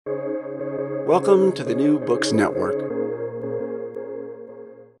Welcome to the New Books Network.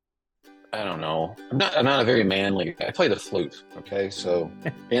 I don't know. I'm not a very manly guy. I play the flute, okay? So,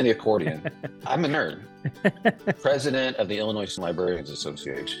 and the accordion. I'm a nerd. President of the Illinois Librarians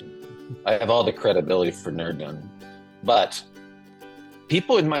Association. I have all the credibility for nerddom. But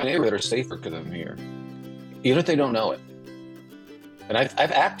people in my neighborhood are safer because I'm here, even if they don't know it. And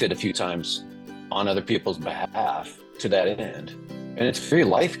I've acted a few times on other people's behalf to that end. And it's very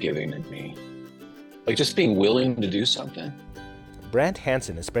life-giving to me. Like just being willing to do something. Brant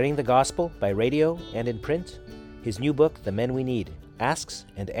Hansen is spreading the gospel by radio and in print. His new book, The Men We Need, asks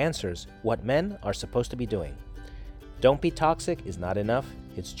and answers what men are supposed to be doing. Don't be toxic is not enough,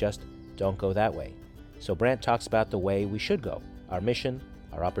 it's just don't go that way. So Brant talks about the way we should go, our mission,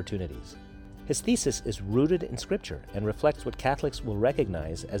 our opportunities. His thesis is rooted in Scripture and reflects what Catholics will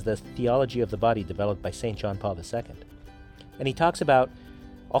recognize as the theology of the body developed by St. John Paul II. And he talks about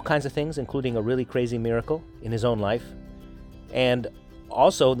all kinds of things, including a really crazy miracle in his own life, and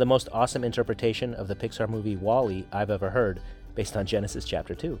also the most awesome interpretation of the Pixar movie WALL-E I've ever heard, based on Genesis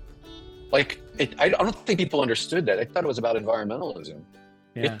chapter 2. I don't think people understood that. I thought it was about environmentalism.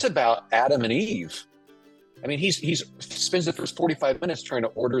 Yeah. It's about Adam and Eve. I mean, he spends the first 45 minutes trying to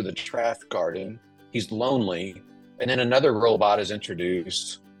order the trash garden. He's lonely, and then another robot is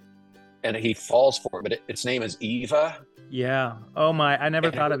introduced, and he falls for it. But its name is Eva. Yeah. Oh my! I never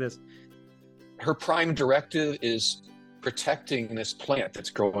thought of this. Her prime directive is protecting this plant that's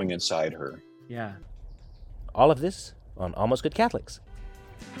growing inside her. Yeah. All of this on Almost Good Catholics.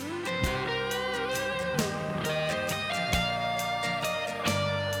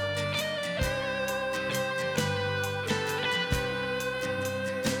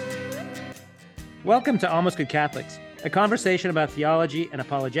 Welcome to Almost Good Catholics, a conversation about theology and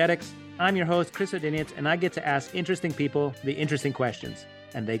apologetics. I'm your host, Chris Odinius, and I get to ask interesting people the interesting questions.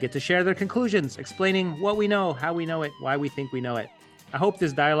 And they get to share their conclusions, explaining what we know, how we know it, why we think we know it. I hope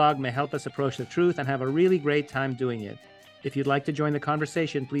this dialogue may help us approach the truth and have a really great time doing it. If you'd like to join the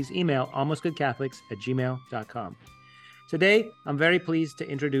conversation, please email almostgoodcatholics@gmail.com. Today, I'm very pleased to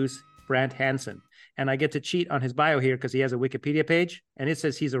introduce Brant Hansen. And I get to cheat on his bio here because he has a Wikipedia page, and it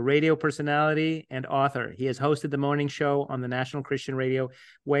says he's a radio personality and author. He has hosted the morning show on the National Christian Radio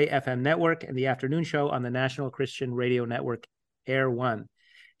Way FM network and the afternoon show on the National Christian Radio Network Air One.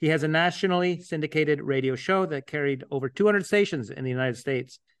 He has a nationally syndicated radio show that carried over 200 stations in the United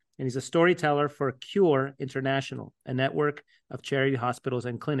States. And he's a storyteller for Cure International, a network of charity hospitals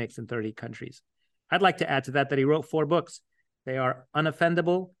and clinics in 30 countries. I'd like to add to that he wrote 4 books. They are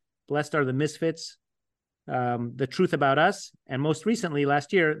Unoffendable, Blessed Are the Misfits, The Truth About Us, and most recently,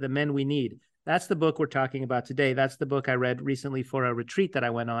 last year, The Men We Need. That's the book we're talking about today. That's the book I read recently for a retreat that I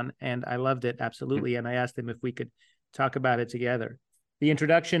went on, and I loved it absolutely. And I asked him if we could talk about it together. The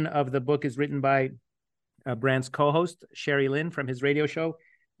introduction of the book is written by Brant's co-host, Sherry Lynn, from his radio show.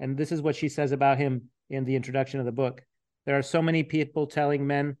 And this is what she says about him in the introduction of the book. There are so many people telling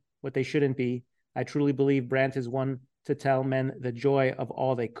men what they shouldn't be. I truly believe Brant is one to tell men the joy of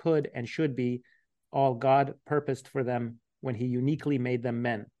all they could and should be, all God purposed for them when he uniquely made them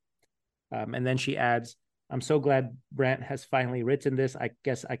men. And then she adds, I'm so glad Brant has finally written this. I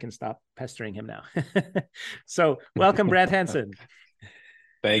guess I can stop pestering him now. So welcome, Brant Hansen.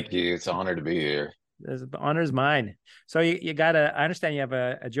 Thank you. It's an honor to be here. The honor's mine. So you got I understand you have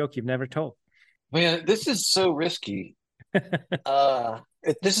a joke you've never told. Man, this is so risky.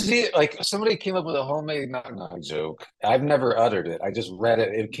 This is like somebody came up with a homemade knock-knock joke. I've never uttered it. I just read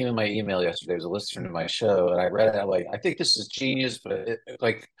it. It came in my email yesterday. It was a listener to my show, and I read it. I'm like, I think this is genius, but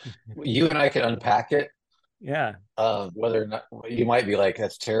like you and I can unpack it. Yeah. Whether or not you might be like,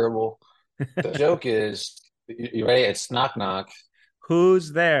 that's terrible. The joke is, you ready? It's knock knock.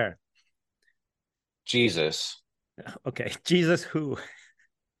 Who's there? Jesus. Okay. Jesus who?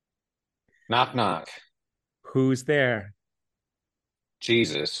 Knock knock. Who's there?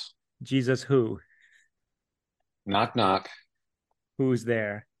 Jesus. Jesus who? Knock knock. Who's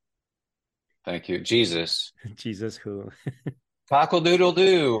there? Thank you. Jesus. Jesus who? Cockle doodle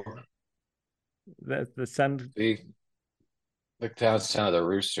doo. The sun. The sound of the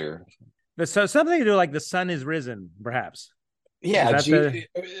rooster. So something to do like the sun is risen, perhaps. Yeah,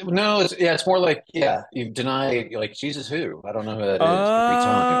 no, it's more like, you deny, like, Jesus who? I don't know who that is. 3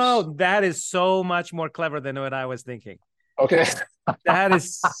 times. Oh, that is so much more clever than what I was thinking. Okay. That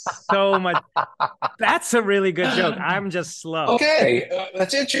is so much. That's a really good joke. I'm just slow. Okay,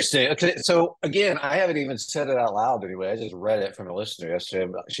 that's interesting. Okay, so again, I haven't even said it out loud anyway. I just read it from a listener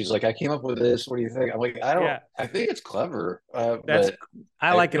yesterday. She's like, I came up with this. What do you think? I'm like, I think it's clever. I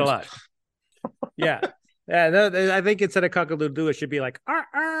like it a lot. Yeah. Yeah, no, I think instead of cock-a-doodle-doo, it should be like ar,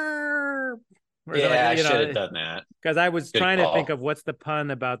 ar, or Yeah, I like, should have done that. because I was Good trying to think call. of what's the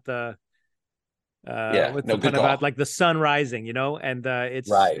pun about the Yeah, what's the no, pun good about call. like the sun rising, and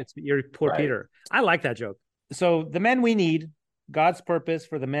Right, it's your poor right. Peter. I like that joke. So the men we need, God's purpose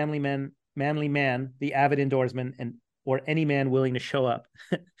for the manly man, the avid indoorsman, and or any man willing to show up.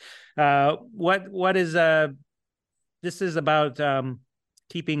 What is this is about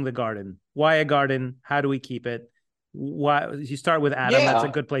keeping the garden. Why a garden? How do we keep it? Why you start with Adam? That's a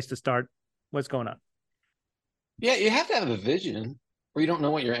Yeah, good place to start. What's going on? yeah. You have to have a vision, or you don't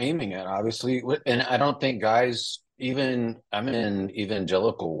know what you're aiming at. Obviously, and I don't think guys, even I'm in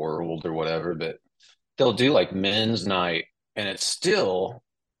evangelical world or whatever, but they'll do like men's night, and it's still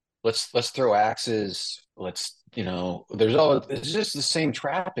let's throw axes. Let's there's all it's just the same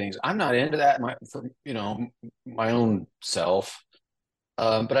trappings. I'm not into that for my own self.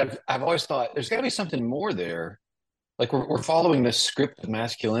 But I've always thought there's got to be something more there. Like we're following this script of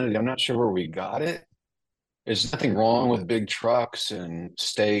masculinity. I'm not sure where we got it. There's nothing wrong with big trucks and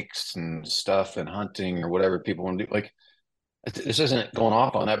steaks and stuff and hunting or whatever people want to do. Like this isn't going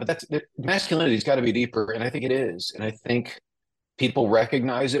off on that, but masculinity's got to be deeper, and I think it is. And I think people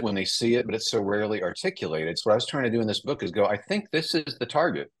recognize it when they see it, but it's so rarely articulated. So what I was trying to do in this book is go, I think this is the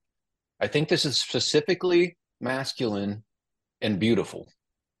target. I think this is specifically masculine and beautiful.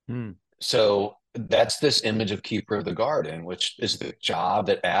 Hmm. So that's this image of keeper of the garden, which is the job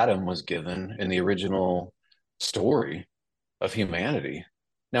that Adam was given in the original story of humanity.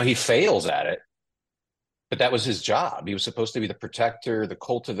 Now he fails at it, but that was his job. He was supposed to be the protector, the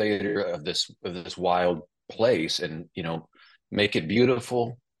cultivator of this wild place, and make it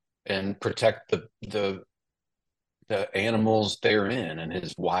beautiful and protect the animals therein. And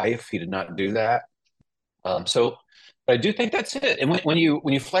his wife, he did not do that. So but I do think that's it. And when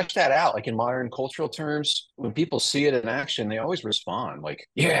you flesh that out, like in modern cultural terms, when people see it in action, they always respond like,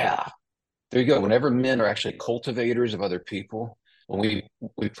 "Yeah, there you go." Whenever men are actually cultivators of other people, when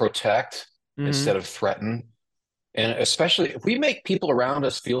we protect Mm-hmm. instead of threaten, and especially if we make people around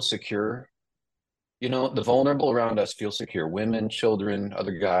us feel secure, the vulnerable around us feel secure, women, children,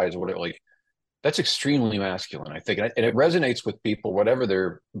 other guys, whatever, like that's extremely masculine, I think, and it resonates with people, whatever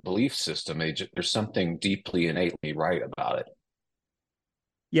their belief system. There's something deeply innately right about it.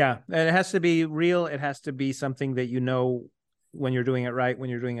 Yeah, and it has to be real. It has to be something that when you're doing it right, when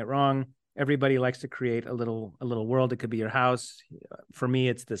you're doing it wrong. Everybody likes to create a little world. It could be your house. For me,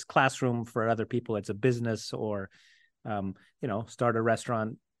 it's this classroom. For other people, it's a business or, start a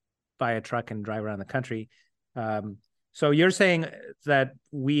restaurant, buy a truck, and drive around the country. So you're saying that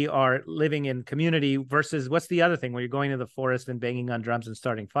we are living in community versus what's the other thing where you're going to the forest and banging on drums and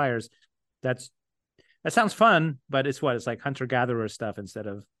starting fires? That sounds fun, but it's like hunter gatherer stuff instead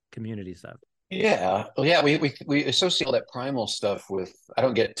of community stuff. Yeah, well, yeah, we associate all that primal stuff with. I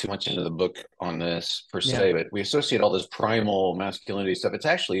don't get too much into the book on this per Yeah. se, but we associate all this primal masculinity stuff. It's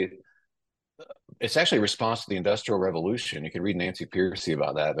actually a response to the Industrial Revolution. You can read Nancy Pearcey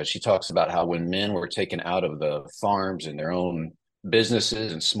about that, but she talks about how when men were taken out of the farms and their own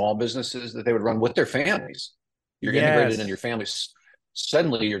businesses and small businesses that they would run with their families, you're integrated in your Yes. families.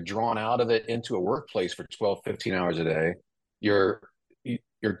 Suddenly you're drawn out of it into a workplace for 12, 15 hours a day. You're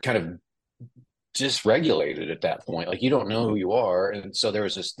you're kind of dysregulated at that point. Like you don't know who you are. And so there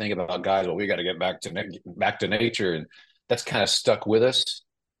was this thing about guys, well, we got to get back to nature. And that's kind of stuck with us,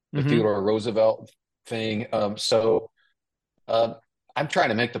 the Mm-hmm. Theodore Roosevelt thing. Uh, I'm trying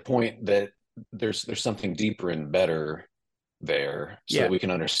to make the point that there's something deeper and better there so that Yeah. we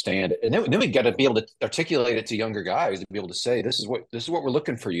can understand it. And then we got to be able to articulate it to younger guys to be able to say, this is what we're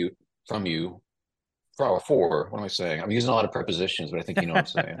looking from you for. What am I saying? I'm using a lot of prepositions, but I think you know what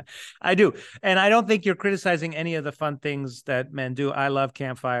I'm saying. I do. And I don't think you're criticizing any of the fun things that men do. I love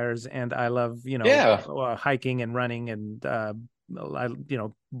campfires and I love, Yeah. hiking and running and,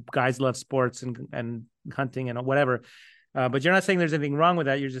 guys love sports and hunting and whatever. But you're not saying there's anything wrong with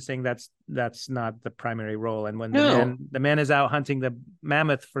that. You're just saying that's not the primary role. And when No. the man is out hunting the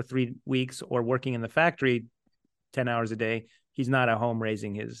mammoth for 3 weeks or working in the factory 10 hours a day, he's not at home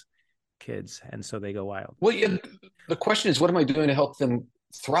raising his kids. And so they go wild. Well, yeah, the question is, what am I doing to help them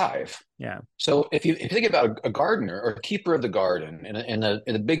thrive? Yeah. So if you think about a gardener or a keeper of the garden in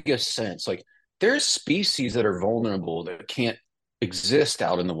the biggest sense, like there's species that are vulnerable that can't exist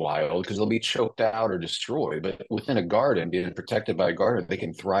out in the wild because they'll be choked out or destroyed. But within a garden, being protected by a garden, they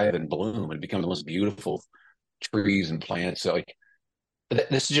can thrive and bloom and become the most beautiful trees and plants. So like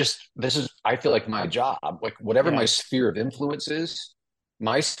this is I feel like my job, like whatever Yeah. my sphere of influence is, I'm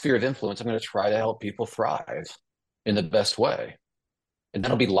going to try to help people thrive in the best way. and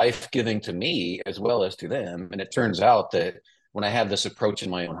that'll be life-giving to me as well as to them. And it turns out that when I have this approach in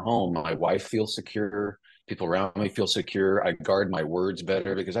my own home, my wife feels secure, people around me feel secure. I guard my words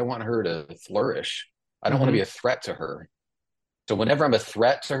better because I want her to flourish. I don't want to be a threat to her. So whenever I'm a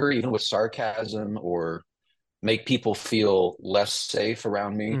threat to her, even with sarcasm or make people feel less safe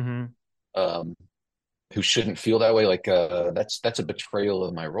around me, um, who shouldn't feel that way, like that's a betrayal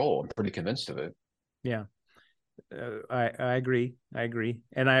of my role. I'm pretty convinced of it. Yeah. I agree. I agree.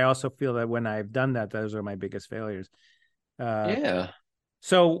 And I also feel that when I've done that, those are my biggest failures. Yeah.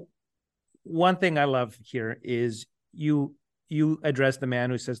 So one thing I love here is you address the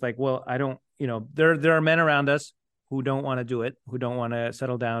man who says like, well, I don't, there are men around us who don't want to do it, who don't want to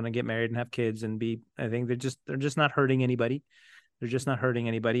settle down and get married and have kids and I think they're just not hurting anybody. They're just not hurting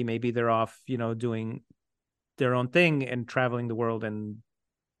anybody. Maybe they're off, doing their own thing and traveling the world and,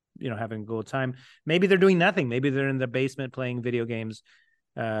 having a good time. Maybe they're doing nothing. Maybe they're in the basement playing video games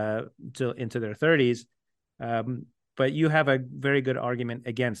till into their 30s. But you have a very good argument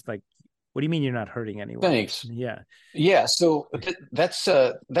against, like, what do you mean you're not hurting anyone? Thanks. Yeah. Yeah. So that's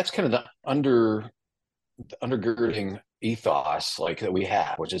kind of the undergirding ethos like that we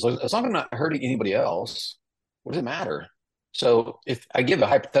have, which is as long as I'm not hurting anybody else, what does it matter? So if I give a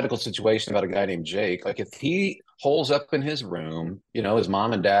hypothetical situation about a guy named Jake, like if he holes up in his room, his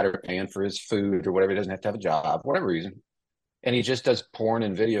mom and dad are paying for his food or whatever, he doesn't have to have a job, whatever reason, and he just does porn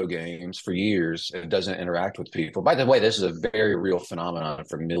and video games for years and doesn't interact with people. By the way, this is a very real phenomenon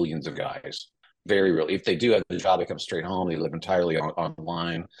for millions of guys. Very real. If they do have the job, they come straight home, they live entirely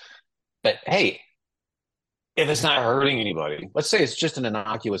online. But hey, if it's not hurting anybody, let's say it's just an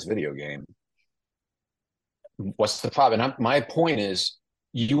innocuous video game, what's the problem? And my point is,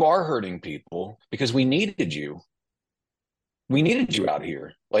 you are hurting people because we needed you. We needed you out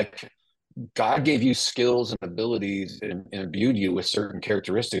here. Like, God gave you skills and abilities and imbued you with certain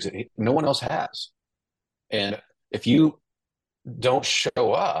characteristics that no one else has. And if you don't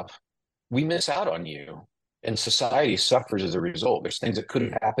show up, we miss out on you. And society suffers as a result. There's things that could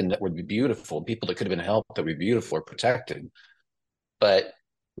have happened that would be beautiful, people that could have been helped that would be beautiful or protected. But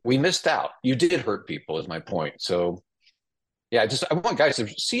we missed out. You did hurt people, is my point. So yeah, I want guys to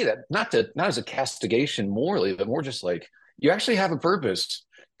see that, not as a castigation morally, but more just like, you actually have a purpose.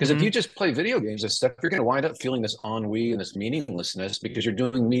 Because if you just play video games and stuff, you're going to wind up feeling this ennui and this meaninglessness because you're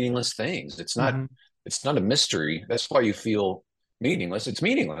doing meaningless things. It's not a mystery. That's why you feel meaningless. It's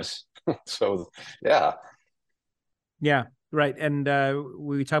meaningless. So yeah. Yeah, right. And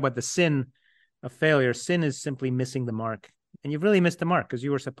we talk about the sin of failure. Sin is simply missing the mark. And you've really missed the mark because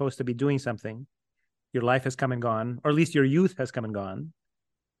you were supposed to be doing something. Your life has come and gone, or at least your youth has come and gone.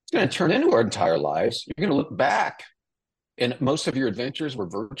 It's going to turn into our entire lives. You're going to look back, and most of your adventures were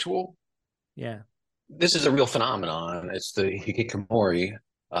virtual. Yeah. This is a real phenomenon. It's the hikikomori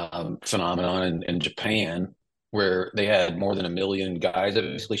phenomenon in Japan, where they had more than 1 million guys that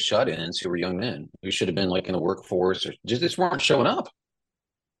basically shut-ins who were young men who should have been like in the workforce or just weren't showing up.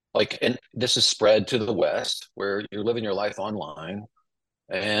 Like, and this is spread to the West where you're living your life online.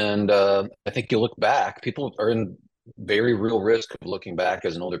 And I think you look back, people are in very real risk of looking back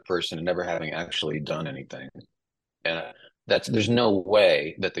as an older person and never having actually done anything. And there's no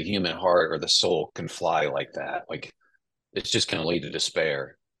way that the human heart or the soul can fly like that. Like, it's just going to lead to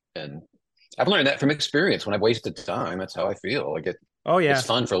despair. And I've learned that from experience. When I've wasted time, that's how I feel. Like it's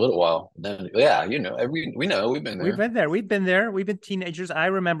fun for a little while. Then, yeah, we know we've been there. We've been there. We've been teenagers. I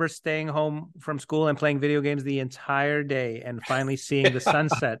remember staying home from school and playing video games the entire day and finally seeing the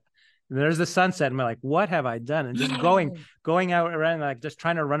sunset. And there's the sunset. And I'm like, what have I done? And just going out around, like just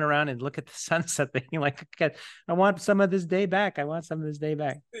trying to run around and look at the sunset thing. Like, okay, I want some of this day back.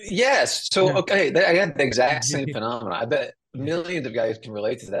 Yes. So, okay, I had the exact same phenomenon. I bet millions of guys can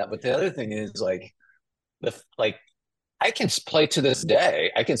relate to that. But the other thing is like, I can play to this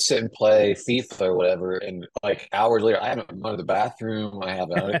day. I can sit and play FIFA or whatever, and like hours later, I haven't gone to the bathroom. Have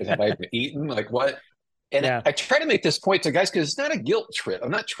I even eaten? Like what? And I try to make this point to guys because it's not a guilt trip.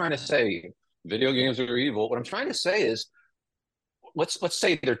 I'm not trying to say video games are evil. What I'm trying to say is, let's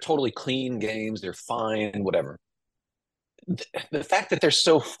say they're totally clean games. They're fine, whatever. The fact that they're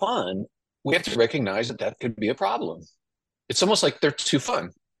so fun, we have to recognize that could be a problem. It's almost like they're too fun.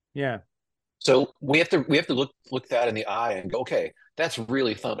 Yeah. So we have to look that in the eye and go, okay, that's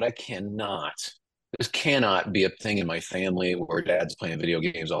really fun, but this cannot be a thing in my family where dad's playing video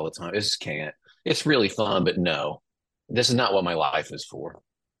games all the time. This can't. It's really fun, but no, this is not what my life is for.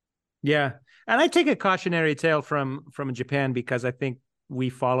 Yeah. And I take a cautionary tale from Japan because I think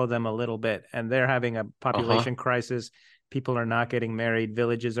we follow them a little bit, and they're having a population crisis. People are not getting married.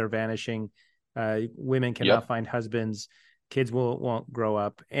 Villages are vanishing. Women cannot find husbands. kids won't grow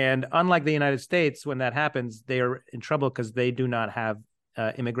up. And unlike the United States, when that happens, they are in trouble because they do not have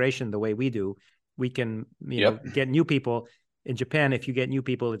immigration the way we do. We can, get new people. In Japan, if you get new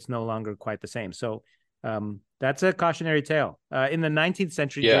people, it's no longer quite the same. So that's a cautionary tale. In the 19th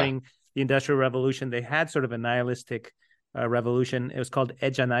century, during the Industrial Revolution, they had sort of a nihilistic revolution. It was called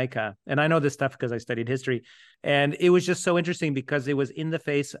Ejanaika. And I know this stuff because I studied history. And it was just so interesting because it was in the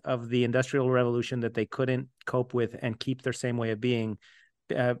face of the Industrial Revolution that they couldn't cope with and keep their same way of being.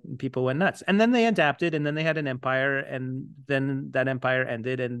 People went nuts. And then they adapted, and then they had an empire, and then that empire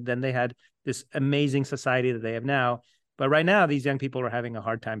ended, and then they had this amazing society that they have now. But right now, these young people are having a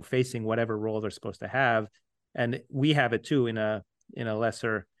hard time facing whatever role they're supposed to have. And we have it too in a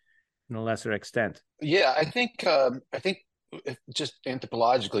lesser extent. Yeah, I think if just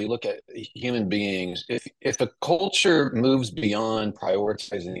anthropologically look at human beings, if a culture moves beyond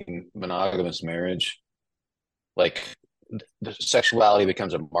prioritizing monogamous marriage, like the sexuality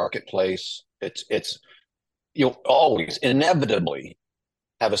becomes a marketplace, it's you'll always inevitably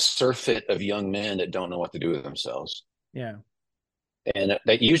have a surfeit of young men that don't know what to do with themselves. Yeah. And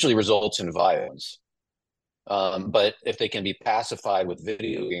that usually results in violence. But if they can be pacified with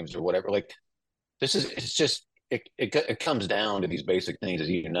video games or whatever, like it's just it comes down to these basic things, as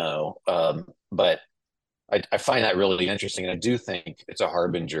you know. But I find that really interesting, and I do think it's a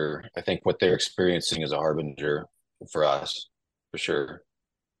harbinger. I think what they're experiencing is a harbinger for us, for sure.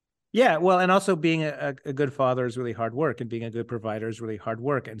 Yeah, well, and also being a good father is really hard work, and being a good provider is really hard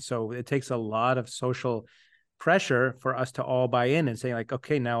work, and so it takes a lot of social pressure for us to all buy in and say, like,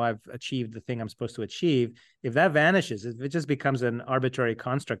 okay, now I've achieved the thing I'm supposed to achieve. If that vanishes, if it just becomes an arbitrary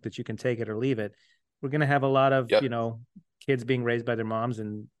construct that you can take it or leave it, we're going to have a lot of kids being raised by their moms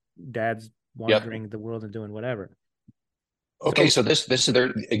and dads wandering the world and doing whatever. Okay, so this is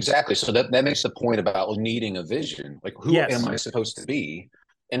their exactly. So that makes the point about needing a vision. Like, who am I supposed to be?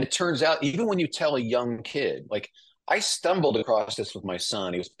 And it turns out, even when you tell a young kid, like I stumbled across this with my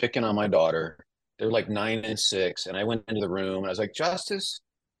son. He was picking on my daughter. They're like 9 and 6, and I went into the room and I was like, Justice,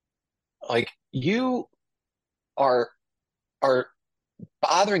 like you are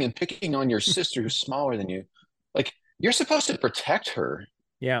bothering and picking on your sister who's smaller than you. Like you're supposed to protect her.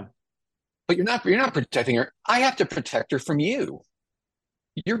 Yeah. But you're not protecting her. I have to protect her from you.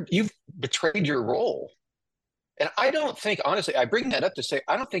 You've betrayed your role. And I don't think, honestly, I bring that up to say,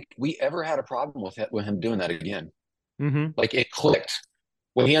 I don't think we ever had a problem with him doing that again. Mm-hmm. Like it clicked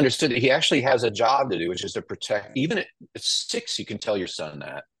when he understood that he actually has a job to do, which is to protect. Even at 6, you can tell your son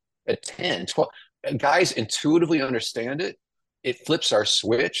that. At 10, 12, guys intuitively understand it. It flips our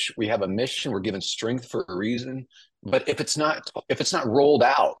switch. We have a mission. We're given strength for a reason. But if it's not rolled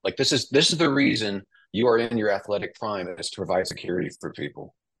out, like this is the reason you are in your athletic prime, is to provide security for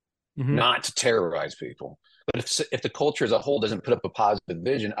people, not to terrorize people. But if the culture as a whole doesn't put up a positive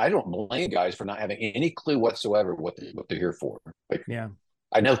vision, I don't blame guys for not having any clue whatsoever what they're here for. Like,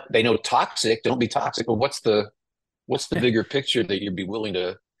 I know they know toxic. Don't be toxic. But what's the bigger picture that you'd be willing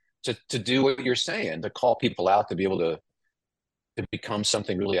to do what you're saying, to call people out, to be able to become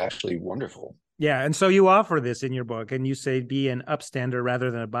something really actually wonderful. Yeah, and so you offer this in your book, and you say be an upstander rather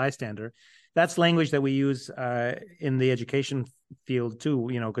than a bystander. That's language that we use in the education field too,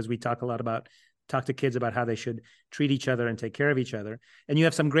 because we talk to kids about how they should treat each other and take care of each other. And you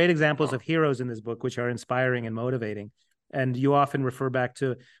have some great examples of heroes in this book, which are inspiring and motivating. And you often refer back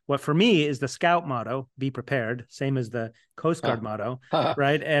to what for me is the Scout motto, be prepared, same as the Coast Guard motto,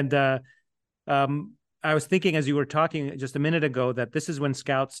 right? And I was thinking as you were talking just a minute ago that this is when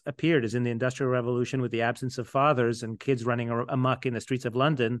Scouts appeared, is in the Industrial Revolution, with the absence of fathers and kids running amok in the streets of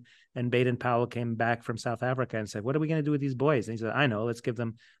London. And Baden-Powell came back from South Africa and said, what are we going to do with these boys? And he said, I know, let's give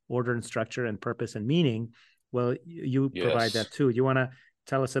them order and structure and purpose and meaning. Well, you provide that too. You want to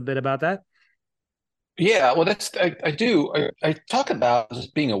tell us a bit about that? Yeah, well, I do. I talk about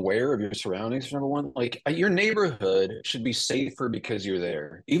just being aware of your surroundings, number one. Like your neighborhood should be safer because you're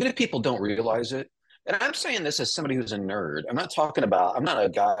there, even if people don't realize it. And I'm saying this as somebody who's a nerd. I'm not a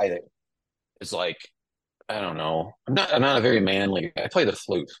guy that is like, I don't know. I'm not a very manly guy. I play the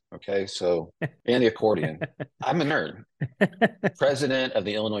flute. Okay. So, and the accordion. I'm a nerd. President of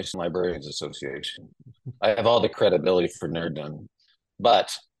the Illinois Librarians Association. I have all the credibility for nerddom.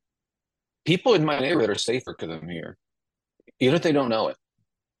 But people in my neighborhood are safer because I'm here, even if they don't know it.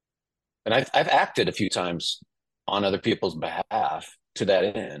 And I've acted a few times on other people's behalf to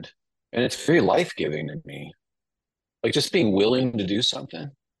that end. And it's very life-giving to me. Like just being willing to do something.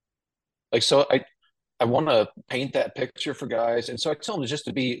 Like, so I want to paint that picture for guys. And so I tell them just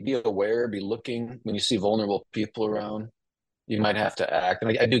to be aware, be looking when you see vulnerable people around. You might have to act.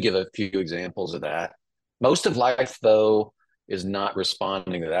 And I do give a few examples of that. Most of life, though, is not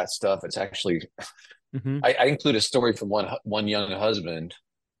responding to that stuff. It's actually, Mm-hmm. I include a story from one young husband.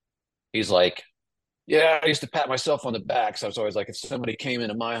 He's like, yeah, I used to pat myself on the back. So I was always like, if somebody came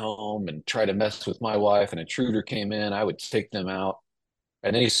into my home and tried to mess with my wife, an intruder came in, I would take them out.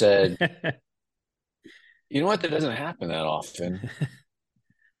 And then he said, you know what? That doesn't happen that often.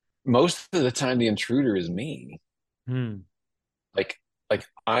 Most of the time, the intruder is me. Hmm. Like, like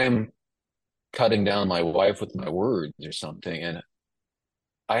I'm cutting down my wife with my words or something, and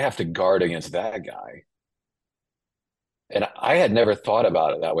I have to guard against that guy. And I had never thought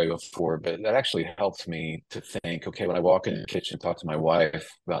about it that way before, but that actually helped me to think, okay, when I walk in the kitchen and talk to my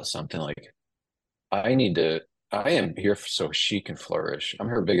wife about something, like I need to, I am here so she can flourish. I'm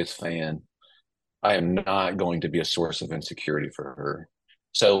her biggest fan. I am not going to be a source of insecurity for her.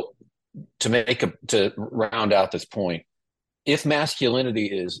 So to round out this point, if masculinity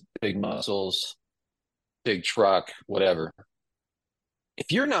is big muscles, big truck, whatever,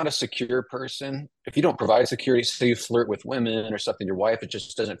 if you're not a secure person, if you don't provide security, say you flirt with women or something, your wife, it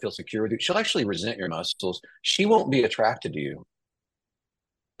just doesn't feel secure with you, she'll actually resent your muscles. She won't be attracted to you.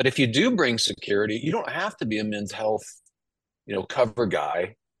 But if you do bring security, you don't have to be a men's health, cover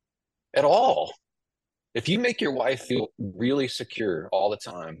guy at all. If you make your wife feel really secure all the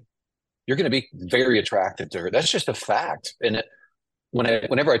time, you're going to be very attractive to her. That's just a fact. And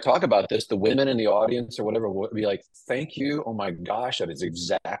whenever I talk about this, the women in the audience or whatever will be like, "Thank you. Oh my gosh, that is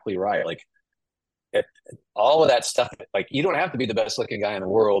exactly right." Like it, all of that stuff. Like you don't have to be the best looking guy in the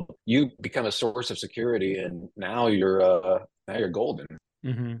world. You become a source of security, and now you're golden.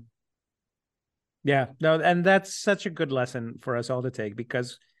 Mm-hmm. Yeah, no, and that's such a good lesson for us all to take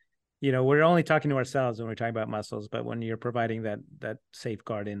because, we're only talking to ourselves when we're talking about muscles, but when you're providing that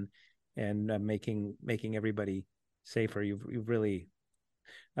safeguard and making everybody safer, you've really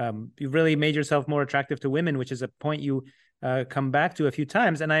made yourself more attractive to women, which is a point you come back to a few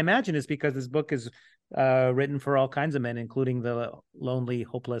times. And I imagine it's because this book is written for all kinds of men, including the lonely,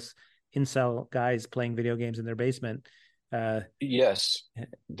 hopeless incel guys playing video games in their basement. Yes,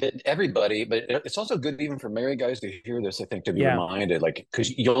 everybody, but it's also good even for married guys to hear this. I think to be Yeah. reminded, like,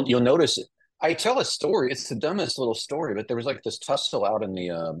 because you'll notice it. I tell a story. It's the dumbest little story, but there was like this tussle out in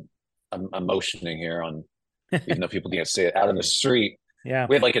the. I'm motioning here on, even though people can't see it, out in the street. Yeah.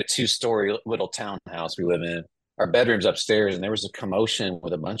 We have like a 2-story little townhouse we live in. Our bedroom's upstairs, and there was a commotion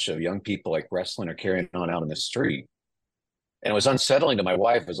with a bunch of young people like wrestling or carrying on out in the street. And it was unsettling to my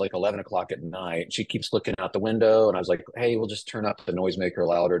wife. It was like 11 o'clock at night. She keeps looking out the window. And I was like, hey, we'll just turn up the noisemaker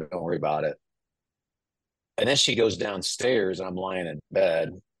louder. Don't worry about it. And then she goes downstairs and I'm lying in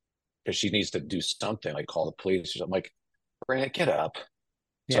bed because she needs to do something, like call the police or something. I'm like, Brant, get up.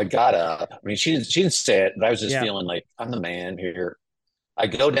 So Yeah. I got up. I mean, she didn't say it, but I was just Yeah. feeling like I'm the man here. I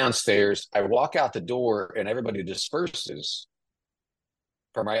go downstairs. I walk out the door and everybody disperses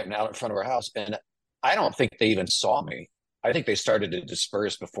from right out in front of our house. And I don't think they even saw me. I think they started to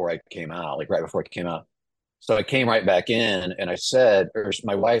disperse before I came out, like right before I came out. So I came right back in and I said, or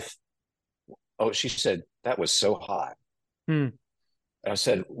my wife, oh, she said, that was so hot. Hmm. And I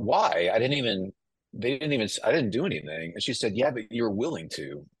said, why? I didn't do anything. And she said, yeah, but you were willing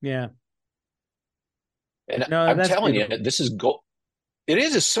to. Yeah. And No, I'm that's telling you, beautiful. this is gold. It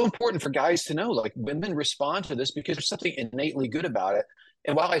is. It's so important for guys to know. Like women respond to this because there's something innately good about it.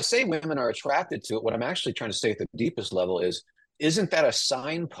 And while I say women are attracted to it, what I'm actually trying to say at the deepest level is, isn't that a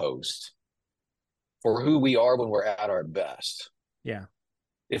signpost for who we are when we're at our best? Yeah.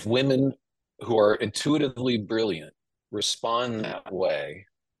 If women who are intuitively brilliant respond that way,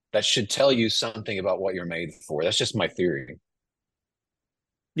 that should tell you something about what you're made for. That's just my theory.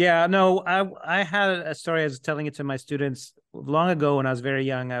 Yeah, no, I had a story. I was telling it to my students long ago when I was very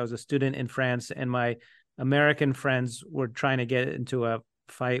young. I was a student in France, and my American friends were trying to get into a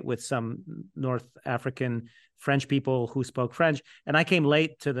fight with some North African French people who spoke French. And I came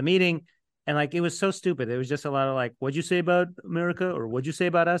late to the meeting, and like it was so stupid. It was just a lot of like, "What'd you say about America?" or "What'd you say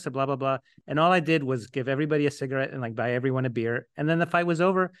about us?" and blah blah blah. And all I did was give everybody a cigarette and like buy everyone a beer. And then the fight was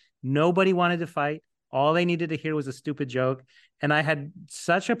over. Nobody wanted to fight. All they needed to hear was a stupid joke. And I had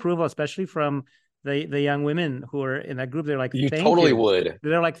such approval, especially from the young women who were in that group. They're like, You "Thank totally you." would.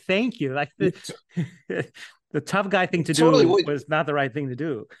 They're like, "Thank you." Like You the tough guy thing to totally do would. was not the right thing to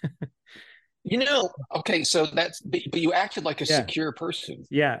do. Okay, so but you acted like a Yeah, secure person,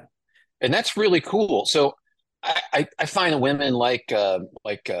 yeah, and that's really cool. So I find women like the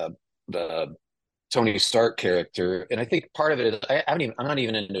Tony Stark character, and I think part of it is I'm not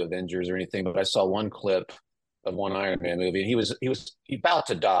even into Avengers or anything, but I saw one clip of one Iron Man movie, and he about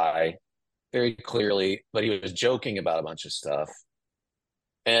to die very clearly, but he was joking about a bunch of stuff,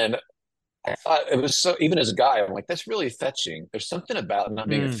 and I thought it was so, even as a guy, I'm like, that's really fetching. There's something about not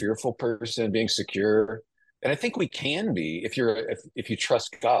being a Mm, fearful person, being secure. And I think we can be if you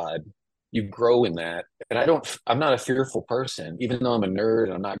trust God, you grow in that. And I'm not a fearful person, even though I'm a nerd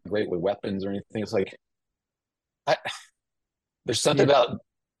and I'm not great with weapons or anything. It's like I, there's something yeah. about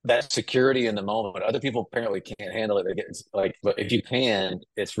that security in the moment. Other people apparently can't handle it. They get like, but if you can,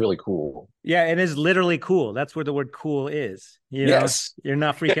 it's really cool. Yeah, it is literally cool. That's where the word cool is. Yes. You're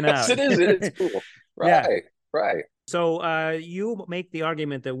not freaking Yes, out. it is. It is cool. Yeah. Right. Right. So you make the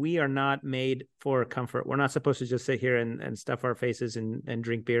argument that we are not made for comfort. We're not supposed to just sit here and stuff our faces and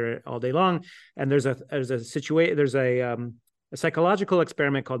drink beer all day long. And there's a psychological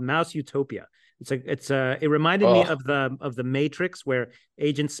experiment called Mouse Utopia. It reminded me Oh, of the Matrix, where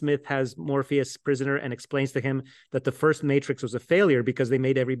Agent Smith has Morpheus prisoner and explains to him that the first Matrix was a failure because they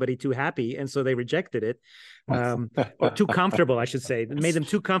made everybody too happy, and so they rejected it, or too comfortable, I should say. It made them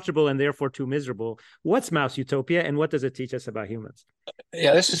too comfortable and therefore too miserable. What's Mouse Utopia, and what does it teach us about humans?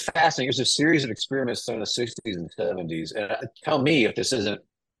 yeah, this is fascinating. There's a series of experiments done in the 60s and 70s. And tell me if this isn't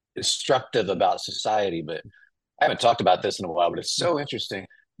instructive about society, but I haven't talked about this in a while, but it's so interesting.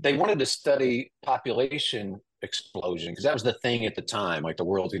 They wanted to study population explosion because that was the thing at the time. Like the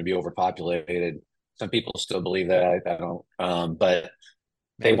world's going to be overpopulated. Some people still believe that. I don't. But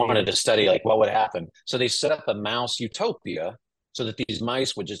they Maybe. wanted to study like what would happen. So they set up a mouse utopia so that these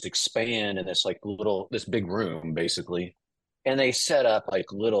mice would just expand in this big room basically. And they set up like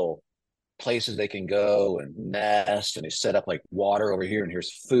little places they can go and nest, and they set up like water over here, and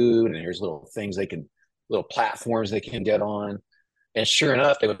here's food, and here's little platforms they can get on. And sure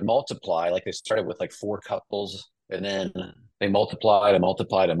enough, they would multiply. Like they started with like 4 couples, and then they multiplied and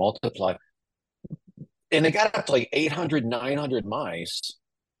multiplied and multiplied. And they got up to like 800, 900 mice.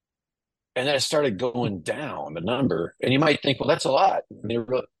 And then it started going down the number. And you might think, well, that's a lot.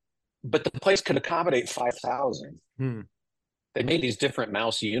 But the place could accommodate 5,000. Hmm. They made these different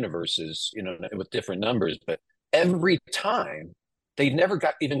mouse universes, with different numbers. But every time, they never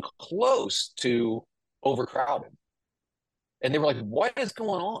got even close to overcrowded. And they were like, what is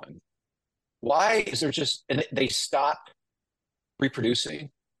going on? Why is there just, and they stop reproducing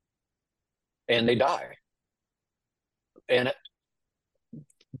and they die. And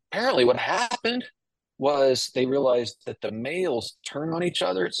apparently, what happened was they realized that the males turn on each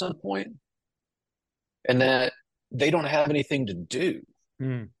other at some point and that they don't have anything to do.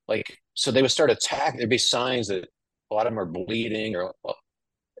 Hmm. Like, so they would start attacking. There'd be signs that a lot of them are bleeding, or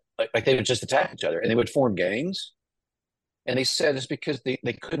like they would just attack each other, and they would form gangs. And they said it's because they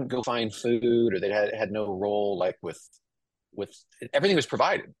couldn't go find food, or they had no role, like with everything was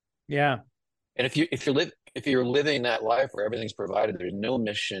provided. Yeah. And if you're living that life where everything's provided, there's no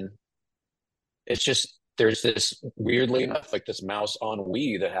mission. It's just there's this, weirdly enough, like this mouse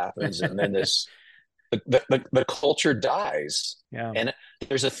ennui that happens, and then the culture dies. Yeah. And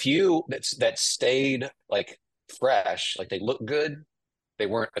there's a few that stayed like fresh, like they look good, they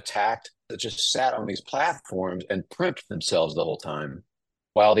weren't attacked, that just sat on these platforms and primped themselves the whole time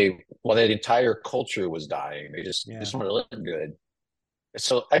while the entire culture was dying. They just wanted to look good.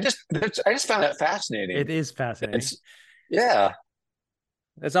 So I just found that fascinating. It is fascinating. Yeah.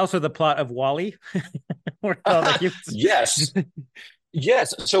 It's also the plot of Wall-E. Where all the humans... Yes.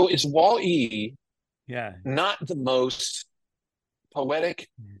 Yes. So it's Wall-E, Yeah. not the most poetic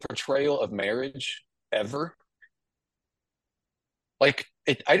portrayal of marriage ever. Like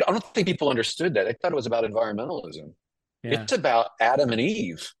I don't think people understood that. I thought it was about environmentalism. Yeah. It's about Adam and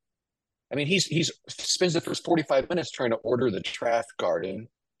Eve. I mean, he's spends the first 45 minutes trying to order the trash garden.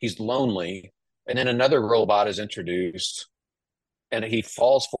 He's lonely, and then another robot is introduced, and he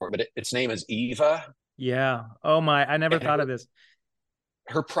falls for it. But its name is Eva. Yeah. Oh my! I never thought of this.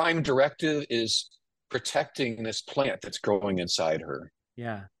 Her prime directive is protecting this plant that's growing inside her.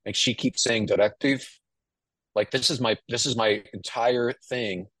 Yeah. And she keeps saying directive, like this is my entire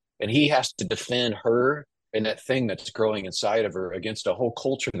thing, and he has to defend her and that thing that's growing inside of her against a whole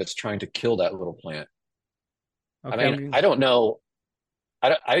culture that's trying to kill that little plant. Okay. I mean, I don't know.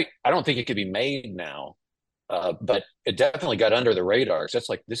 I don't think it could be made now, but it definitely got under the radar. So that's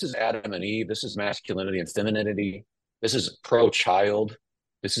like, this is Adam and Eve. This is masculinity and femininity. This is pro-child.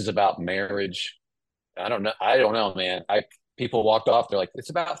 This is about marriage. I don't know, man. People walked off. They're like, it's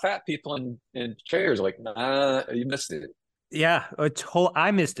about fat people in chairs. Like, nah, you missed it. Yeah,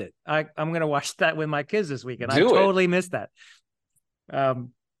 I missed it. I'm gonna watch that with my kids this weekend. I Do it. totally missed that.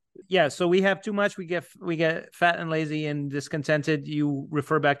 Yeah. So we have too much. We get fat and lazy and discontented. You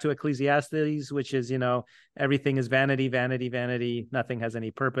refer back to Ecclesiastes, which is, everything is vanity, vanity, vanity. Nothing has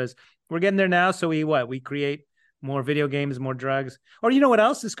any purpose. We're getting there now. So we create more video games, more drugs, or you know what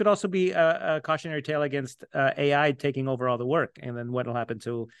else? This could also be a cautionary tale against AI taking over all the work, and then what will happen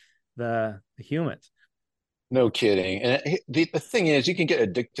to the humans. No kidding. And the thing is, you can get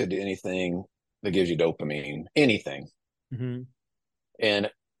addicted to anything that gives you dopamine, anything. Mm-hmm. And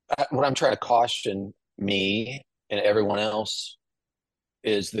what I'm trying to caution me and everyone else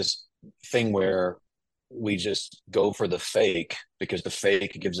is this thing where we just go for the fake because the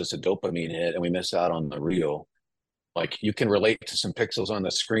fake gives us a dopamine hit and we miss out on the real. Like you can relate to some pixels on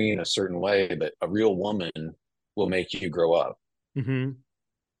the screen a certain way, but a real woman will make you grow up. Mm-hmm.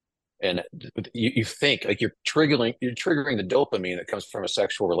 And you think like you're triggering the dopamine that comes from a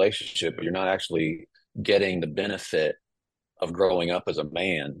sexual relationship, but you're not actually getting the benefit of growing up as a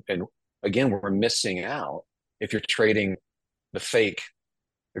man. And again, we're missing out if you're trading the fake,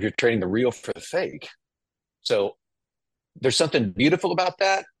 if you're trading the real for the fake. So there's something beautiful about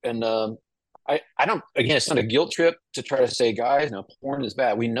that. And I don't, again, it's not a guilt trip to try to say, guys, no, porn is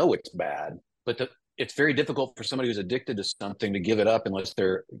bad. We know it's bad, but it's very difficult for somebody who's addicted to something to give it up unless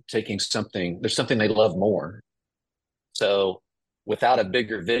they're taking something, there's something they love more. So without a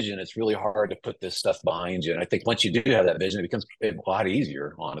bigger vision, it's really hard to put this stuff behind you. And I think once you do have that vision, it becomes a lot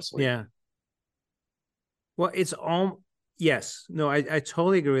easier, honestly. Yeah. Well, it's all, yes. No, I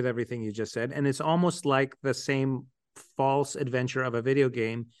totally agree with everything you just said. And it's almost like the same false adventure of a video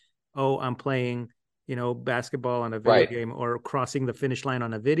game. Oh, I'm playing, basketball on a video Right. game, or crossing the finish line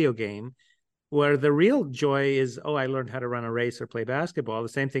on a video game, where the real joy is, oh, I learned how to run a race or play basketball. The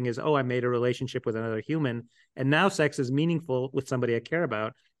same thing is, oh, I made a relationship with another human. And now sex is meaningful with somebody I care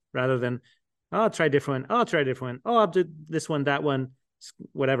about, rather than, oh, I'll try different. Oh, I'll try different. Oh, I'll do this one, that one,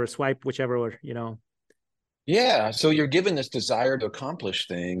 whatever, swipe, whichever, Yeah. So you're given this desire to accomplish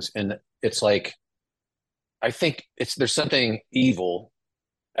things. And it's like, I think there's something evil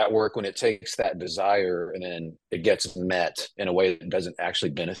at work when it takes that desire and then it gets met in a way that doesn't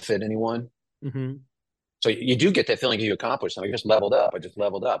actually benefit anyone. Mm-hmm. So you do get that feeling you accomplished something. You just leveled up. I just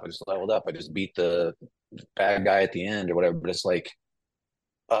leveled up. I just leveled up. I just beat the bad guy at the end or whatever. But it's like,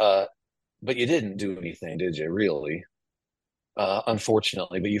 but you didn't do anything, did you? Really?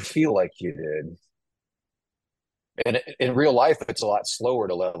 Unfortunately, but you feel like you did. And in real life, it's a lot slower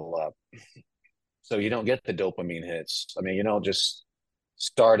to level up. So you don't get the dopamine hits. I mean, you don't just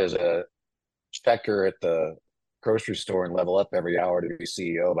start as a checker at the grocery store and level up every hour to be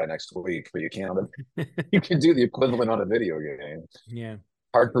CEO by next week, but you can do the equivalent on a video game. Yeah.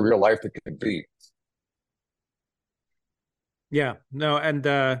 Hard for real life to compete. Yeah. No, and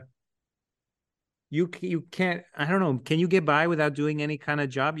you can't, I don't know, can you get by without doing any kind of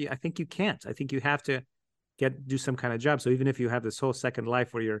job? I think you can't. I think you have to do some kind of job. So even if you have this whole second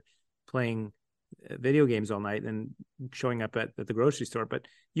life where you're playing video games all night and showing up at the grocery store, but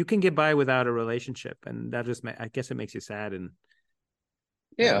you can get by without a relationship, and that just I guess it makes you sad. And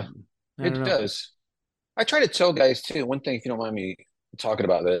yeah, it does. I try to tell guys too, one thing, if you don't mind me talking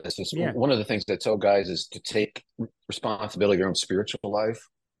about this, is one of the things that I tell guys is to take responsibility of your own spiritual life.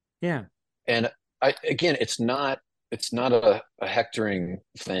 Yeah. And again, it's not a hectoring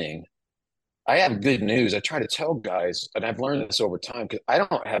thing. I have good news. I try to tell guys, and I've learned this over time, because I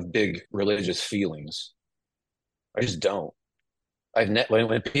don't have big religious feelings. I just don't.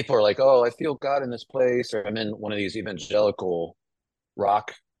 When people are like, "Oh, I feel God in this place," or I'm in one of these evangelical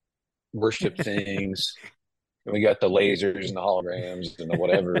rock worship things, and we got the lasers and the holograms and the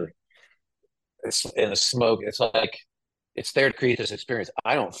whatever, it's in the smoke. It's like it's there to create this experience.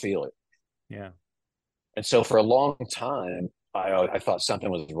 I don't feel it. Yeah. And so for a long time, I thought something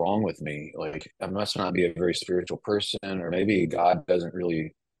was wrong with me. Like I must not be a very spiritual person, or maybe God doesn't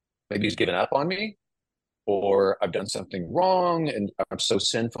really, maybe he's given up on me, or I've done something wrong and I'm so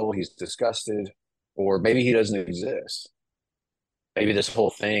sinful, he's disgusted, or maybe he doesn't exist. Maybe this whole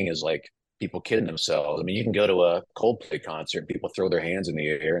thing is like people kidding themselves. I mean, you can go to a Coldplay concert and people throw their hands in the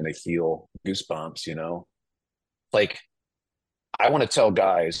air and they feel goosebumps, Like I want to tell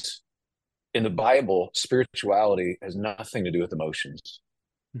guys, in the Bible, spirituality has nothing to do with emotions.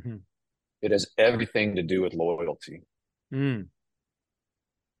 Mm-hmm. It has everything to do with loyalty. Mm.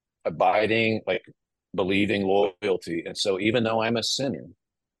 Abiding, like believing, loyalty. And so even though I'm a sinner,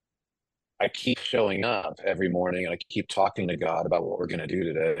 I keep showing up every morning and I keep talking to God about what we're going to do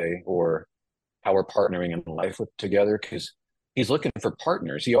today or how we're partnering in life together, because he's looking for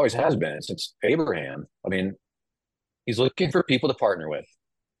partners. He always has been since Abraham. I mean, he's looking for people to partner with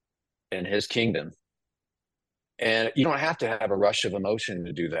in his kingdom. And you don't have to have a rush of emotion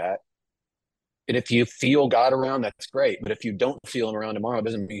to do that. And if you feel God around, that's great. But if you don't feel him around tomorrow, it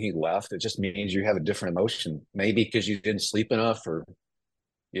doesn't mean he left. It just means you have a different emotion. Maybe because you didn't sleep enough, or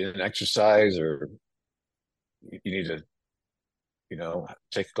you didn't exercise, or you need to,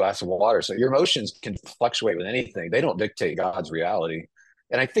 take a glass of water. So your emotions can fluctuate with anything. They don't dictate God's reality.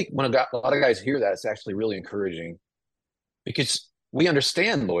 And I think when a lot of guys hear that, it's actually really encouraging because we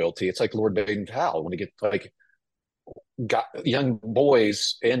understand loyalty. It's like Lord Baden-Powell when he gets like young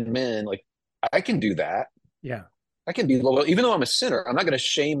boys and men, like I can do that. Yeah. I can be loyal, even though I'm a sinner. I'm not going to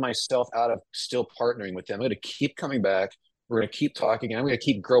shame myself out of still partnering with them. I'm going to keep coming back. We're going to keep talking. And I'm going to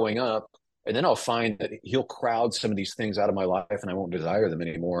keep growing up. And then I'll find that he'll crowd some of these things out of my life and I won't desire them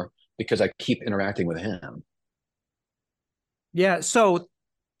anymore because I keep interacting with him. Yeah. So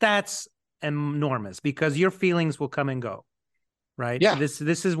that's enormous because your feelings will come and go, right? Yeah. This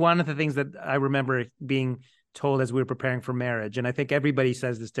is one of the things that I remember being told as we were preparing for marriage. And I think everybody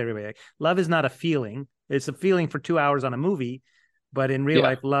says this to everybody. Like, love is not a feeling. It's a feeling for 2 hours on a movie, but in real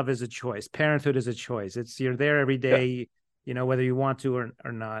life, love is a choice. Parenthood is a choice. It's you're there every day, whether you want to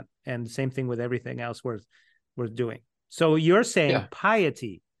or not. And same thing with everything else worth doing. So you're saying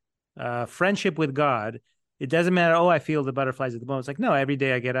piety, friendship with God, it doesn't matter. Oh, I feel the butterflies at the moment. It's like, no, every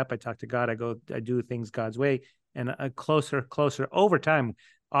day I get up, I talk to God, I do things God's way, and closer over time,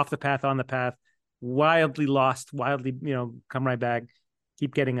 off the path, on the path, wildly lost, wildly, come right back,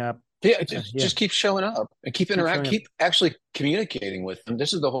 keep getting up. Yeah, just keep showing up and keep actually communicating with them.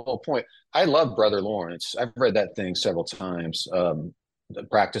 This is the whole point. I love Brother Lawrence. I've read that thing several times. The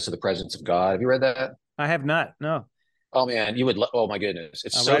Practice of the Presence of God. Have you read that? I have not. No. Oh man, you would. Oh my goodness,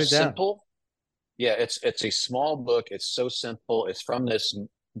 it's so simple. Yeah, it's a small book. It's so simple. It's from this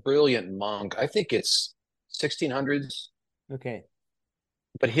brilliant monk. I think it's 1600s. Okay.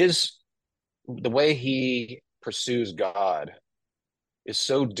 But the way he pursues God is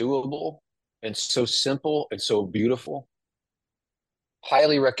so doable and so simple and so beautiful.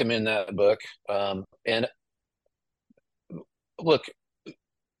 Highly recommend that book. And look,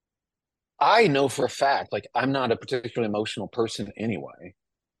 I know for a fact, like I'm not a particularly emotional person anyway.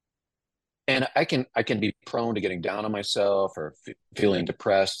 And I can be prone to getting down on myself or feeling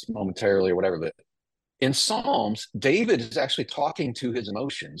depressed momentarily or whatever. But in Psalms, David is actually talking to his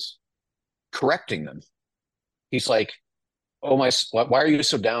emotions, correcting them. He's like, "Oh why are you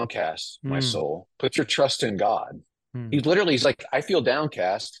so downcast, my soul? Put your trust in God." He's like, "I feel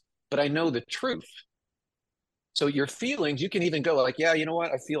downcast, but I know the truth." So your feelings, you can even go like, "Yeah, you know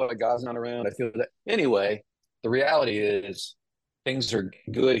what? I feel like God's not around. I feel that." Anyway, the reality is things are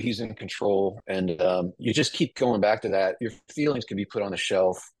good. He's in control. And you just keep going back to that. Your feelings can be put on the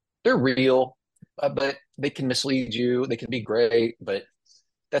shelf. They're real, but they can mislead you. They can be great, but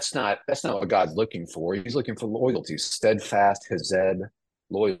that's not what God's looking for. He's looking for loyalty, steadfast, hesed,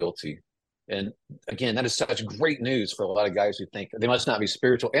 loyalty. And again, that is such great news for a lot of guys who think they must not be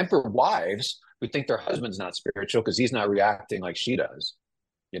spiritual, and for wives who think their husband's not spiritual because he's not reacting like she does.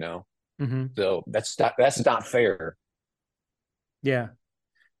 So that's not fair. Yeah.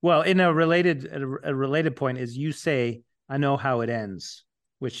 Well, in a related point is you say, "I know how it ends,"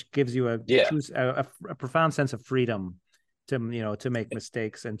 which gives you a profound sense of freedom to make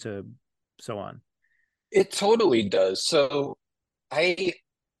mistakes and to so on. It totally does. So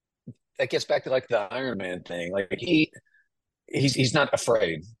that gets back to like the Iron Man thing. Like he's not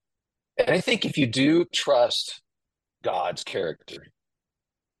afraid. And I think if you do trust God's character,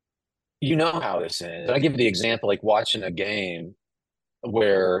 you know how this ends. And I give you the example, like watching a game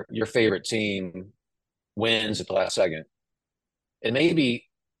where your favorite team wins at the last second. And maybe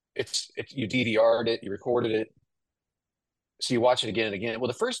it's you DVR'd it, you recorded it, so you watch it again and again. Well,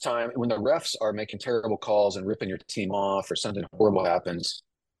 the first time when the refs are making terrible calls and ripping your team off or something horrible happens,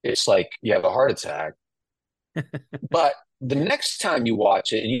 it's like you have a heart attack. But the next time you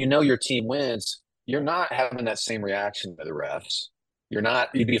watch it and you know your team wins, you're not having that same reaction to the refs.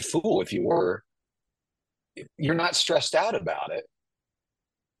 You'd be a fool if you were. You're not stressed out about it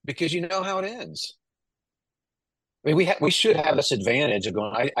because you know how it ends. I mean, we should have this advantage of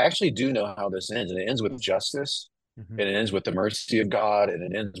going, I actually do know how this ends, and it ends with justice. And it ends with the mercy of God, and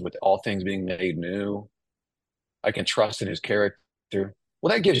it ends with all things being made new. I can trust in his character.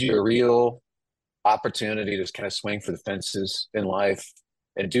 Well, that gives you a real opportunity to kind of swing for the fences in life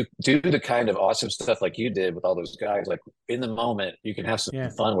and do the kind of awesome stuff like you did with all those guys. Like in the moment, you can have some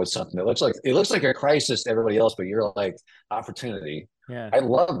fun with something that looks like a crisis to everybody else, but you're like opportunity. Yeah, I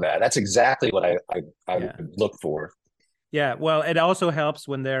love that. That's exactly what I look for. Yeah, well, it also helps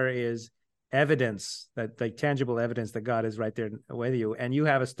when there is evidence, that like tangible evidence that God is right there with you, and you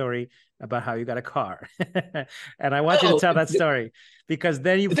have a story about how you got a car. And I want you to tell that story, because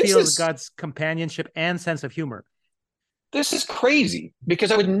then you feel God's companionship and sense of humor. This is crazy, because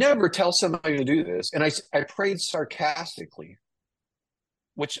I would never tell somebody to do this, and I prayed sarcastically.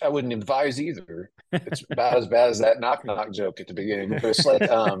 which I wouldn't advise either. It's about as bad as that knock knock joke at the beginning. But it's like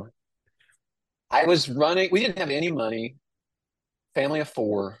I was running. We didn't have any money. Family of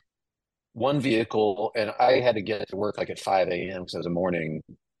four, one vehicle, and I had to get to work like at 5 a.m. because I was a morning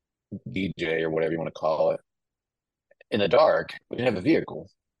DJ or whatever you want to call it. In the dark, we didn't have a vehicle.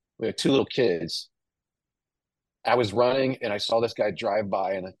 We had two little kids. I was running, and I saw this guy drive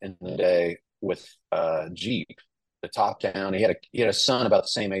by in the day with a Jeep, the top down. He had a son about the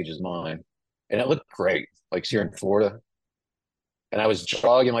same age as mine, and it looked great, like here in Florida. And I was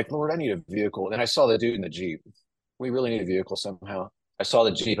jogging, like, Lord, I need a vehicle. And then I saw the dude in the Jeep. We really need a vehicle somehow. I saw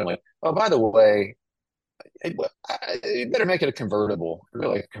the Jeep. And I'm like, oh, by the way, you better make it a convertible,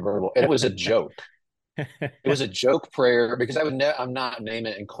 really a convertible. And it was a joke. It was a joke prayer because I'm not name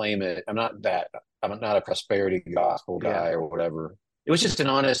it and claim it. I'm not that. I'm not a prosperity gospel guy or whatever. It was just an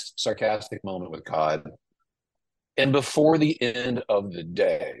honest, sarcastic moment with God. And before the end of the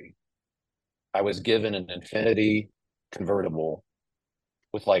day, I was given an Infinity convertible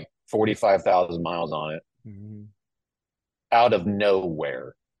with like 45,000 miles on it out of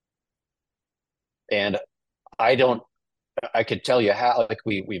nowhere. And I could tell you how, like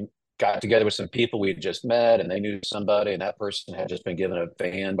we got together with some people we had just met and they knew somebody and that person had just been given a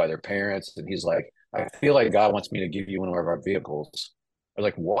van by their parents. And he's like, I feel like God wants me to give you one of our vehicles. I was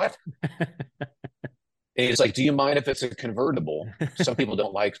like, what? And he's like, do you mind if it's a convertible? Some people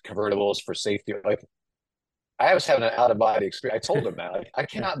don't like convertibles for safety. Like, I was having an out of body experience. I told him that. Like, I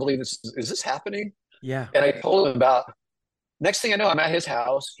cannot believe this. Is this happening? Yeah. And I told him about, next thing I know, I'm at his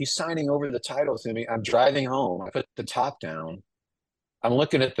house. He's signing over the title to me. I'm driving home. I put the top down. I'm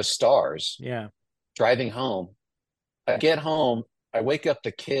looking at the stars. Yeah. Driving home. I get home. I wake up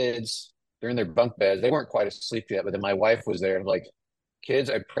the kids. They're in their bunk beds. They weren't quite asleep yet, but then my wife was there. And like,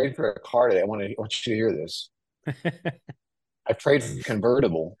 kids, I prayed for a car today. I want you to hear this. I prayed for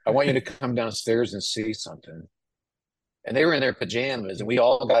convertible. I want you to come downstairs and see something. And they were in their pajamas, and we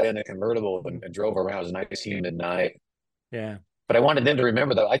all got in a convertible and drove around. It was a nice humid night. Yeah. But I wanted them to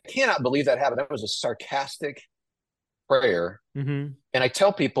remember that. I cannot believe that happened. That was a sarcastic prayer. Mm-hmm. And I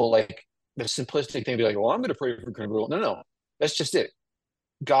tell people, like, the simplistic thing, be like, well, I'm going to pray for convertible. No, that's just it.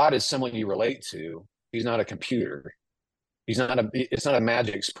 God is someone you relate to. He's not a computer. It's not a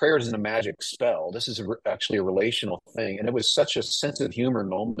magic. Prayer isn't a magic spell. This is actually a relational thing. And it was such a sense of humor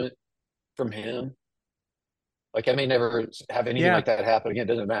moment from him. Like, I may never have anything like that happen again. It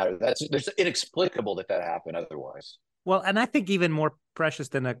doesn't matter. There's inexplicable that happened otherwise. Well, and I think even more precious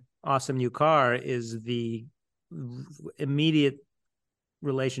than an awesome new car is the immediate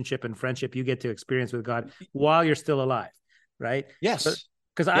relationship and friendship you get to experience with God while you're still alive, right? Yes.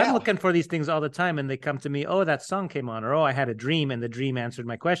 Because I'm looking for these things all the time and they come to me, oh, that song came on, or oh, I had a dream and the dream answered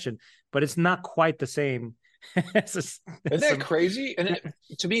my question. But it's not quite the same. Isn't that crazy? And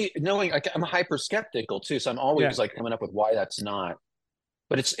to me, knowing, like, I'm hyper skeptical too, so I'm always like coming up with why that's not.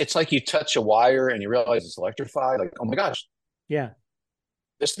 But it's like you touch a wire and you realize it's electrified. Like, oh my gosh,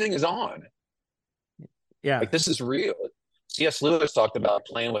 this thing is on. Yeah, like, this is real. C.S. Lewis talked about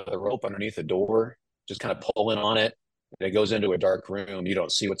playing with a rope underneath a door, just kind of pulling on it. And it goes into a dark room. You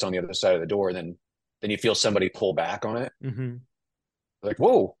don't see what's on the other side of the door. And then you feel somebody pull back on it. Mm-hmm. Like,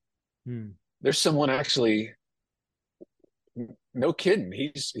 whoa, there's someone actually. No kidding.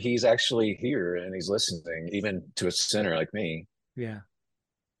 He's actually here and he's listening, even to a sinner like me. Yeah.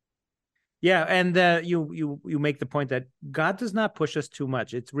 And you make the point that God does not push us too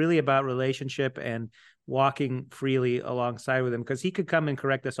much. It's really about relationship and walking freely alongside with him, because he could come and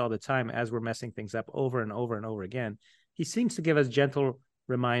correct us all the time as we're messing things up over and over and over again. He seems to give us gentle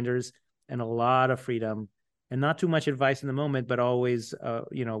reminders and a lot of freedom and not too much advice in the moment, but always, a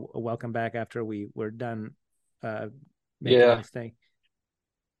welcome back after we're done making a mistake.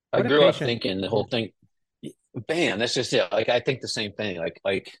 I grew up thinking the whole thing, bam, that's just it. Like, I think the same thing.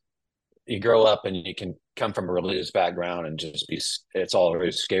 Like you grow up and you can come from a religious background and just it's all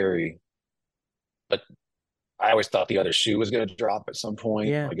very scary. But I always thought the other shoe was going to drop at some point.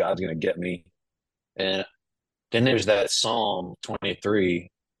 Yeah. Like, God's going to get me. And then there's that Psalm 23.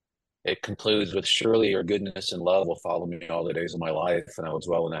 It concludes with, surely your goodness and love will follow me all the days of my life, and I will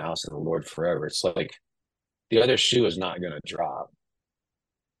dwell in the house of the Lord forever. It's like the other shoe is not going to drop.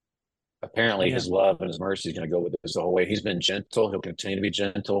 Apparently his love and his mercy is going to go with us the whole way. He's been gentle. He'll continue to be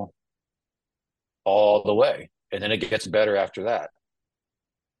gentle all the way. And then it gets better after that.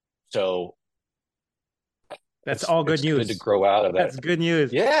 So that's all good news. Good to grow out of that. That's good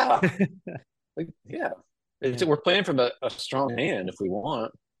news. Yeah. We're playing from a strong hand if we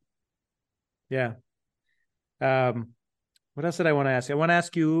want. Yeah. What else did I want to ask you? I want to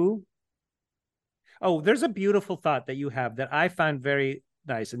ask you, there's a beautiful thought that you have that I find very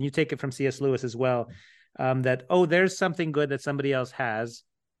nice. And you take it from C.S. Lewis as well, that, oh, there's something good that somebody else has,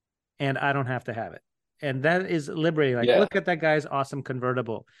 and I don't have to have it. And that is liberating. Like, Yeah. look at that guy's awesome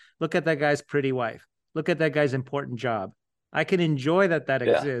convertible. Look at that guy's pretty wife. Look at that guy's important job. I can enjoy that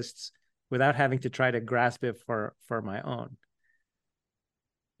Yeah. exists without having to try to grasp it for my own.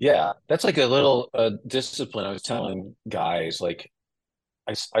 Yeah. That's like a little discipline. I was telling guys, like,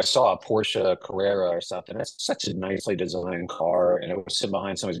 I saw a Porsche Carrera or something. That's such a nicely designed car, and it was sitting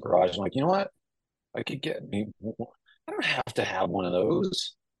behind somebody's garage. I'm like, you know what? I could get me. I don't have to have one of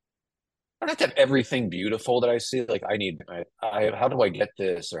those. I don't have to have everything beautiful that I see. Like, I need. how do I get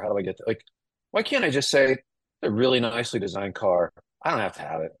this, or how do I get that? Like, why can't I just say a really nicely designed car? I don't have to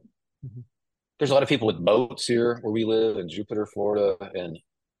have it. Mhm. There's a lot of people with boats here where we live in Jupiter, Florida, and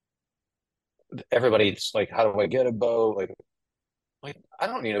everybody's like, how do I get a boat? Like, I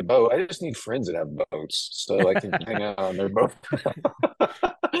don't need a boat. I just need friends that have boats so I can hang out on their boat.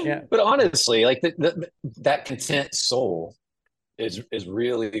 Yeah. But honestly, like that content soul is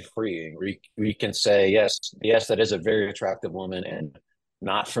really freeing. We can say, yes, that is a very attractive woman, and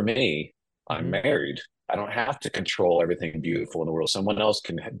not for me. I'm Mhm. married. I don't have to control everything beautiful in the world. Someone else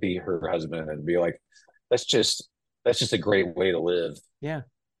can be her husband and be like, that's just a great way to live. Yeah.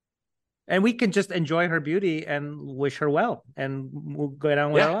 And we can just enjoy her beauty and wish her well, and we'll go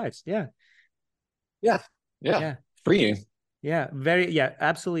down with our Yeah, lives. Yeah. yeah, yeah. Yeah. Freeing. Yeah. Yeah.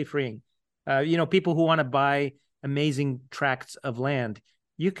 Absolutely freeing. People who want to buy amazing tracts of land,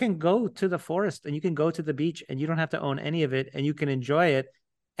 you can go to the forest and you can go to the beach and you don't have to own any of it, and you can enjoy it,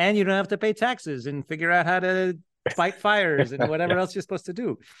 and you don't have to pay taxes and figure out how to fight fires and whatever else you're supposed to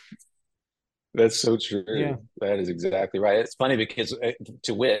do. That's so true. Yeah. That is exactly right. It's funny because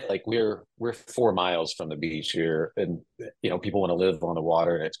to wit, like we're 4 miles from the beach here, and people want to live on the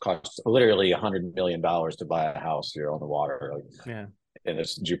water, and it's cost literally $100 million to buy a house here on the water, like, Yeah. and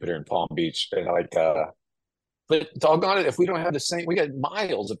it's Jupiter and Palm Beach, and but doggone it, if we don't have the same, we got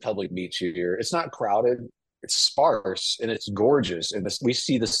miles of public beach here. It's not crowded, it's sparse, and it's gorgeous, and we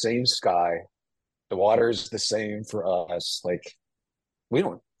see the same sky. The water is the same for us. Like, we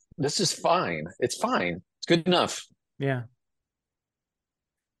don't. This is fine. It's fine. It's good enough. Yeah.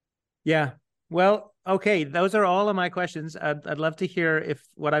 Yeah. Well, okay. Those are all of my questions. I'd love to hear if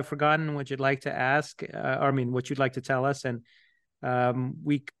what I've forgotten, what you'd like to ask, or I mean, what you'd like to tell us. And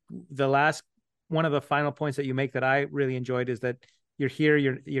the last one of the final points that you make that I really enjoyed is that you're here,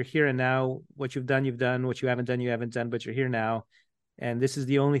 you're here and now. What you've done, what you haven't done, you haven't done, but you're here now. And this is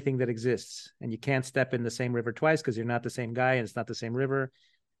the only thing that exists. And you can't step in the same river twice because you're not the same guy and it's not the same river.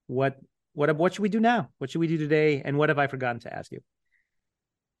 What should we do now? What should we do today? And what have I forgotten to ask you?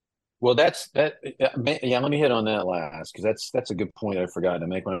 Well, that's that. Yeah, let me hit on that last, because that's a good point I forgot to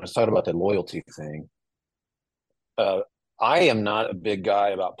make when I was talking about the loyalty thing. I am not a big guy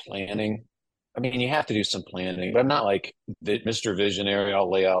about planning. I mean, you have to do some planning, but I'm not like Mr. Visionary.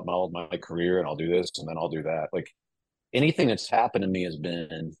 I'll lay out my career and I'll do this and then I'll do that. Like, anything that's happened to me has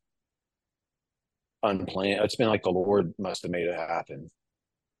been unplanned. It's been like the Lord must have made it happen.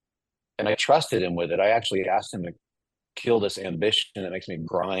 And I trusted him with it. I actually asked him to kill this ambition that makes me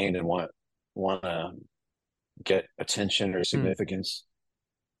grind and want to get attention or significance.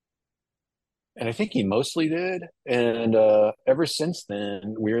 And I think he mostly did. And ever since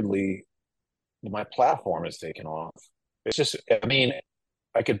then, weirdly, my platform has taken off. It's just, I mean,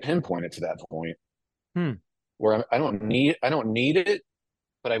 I could pinpoint it to that point where I don't need it,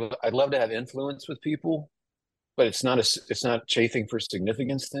 but I'd love to have influence with people. But it's not chafing for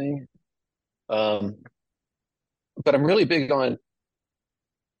significance thing. But I'm really big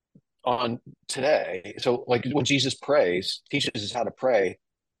on today. So, like, when Jesus teaches us how to pray,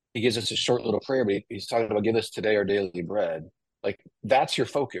 he gives us a short little prayer, but he's talking about, give us today our daily bread. Like, that's your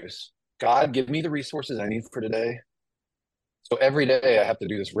focus. God, give me the resources I need for today. So every day I have to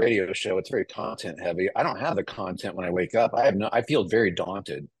do this radio show. It's very content heavy. I don't have the content when I wake up. I feel very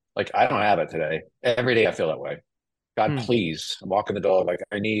daunted. Like, I don't have it today. Every day I feel that way. God, please, I'm walking the dog. Like,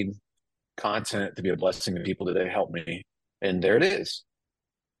 I need content to be a blessing to people today. Help me. And there it is.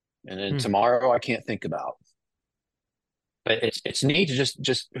 And then tomorrow I can't think about. But it's neat to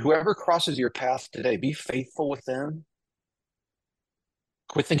just whoever crosses your path today, be faithful with them.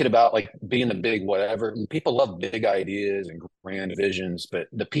 Quit thinking about like being the big whatever. People love big ideas and grand visions, but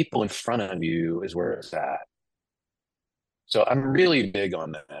the people in front of you is where it's at. So I'm really big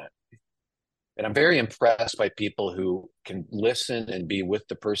on that. And I'm very impressed by people who can listen and be with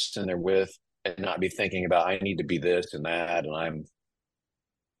the person they're with and not be thinking about, I need to be this and that. And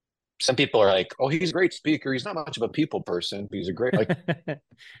some people are like, oh, he's a great speaker. He's not much of a people person. He's a great, like,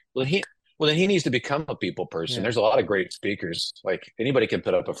 well, Well, then he needs to become a people person. Yeah. There's a lot of great speakers. Like anybody can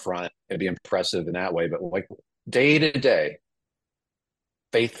put up a front and be impressive in that way, but like day to day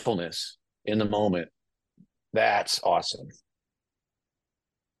faithfulness in the moment, that's awesome.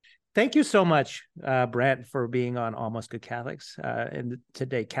 Thank you so much, Brant, for being on Almost Good Catholics. And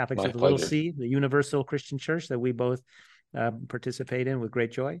today, Catholics My with a little pleasure. C, the Universal Christian Church that we both participate in with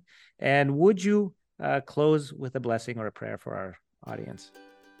great joy. And would you close with a blessing or a prayer for our audience?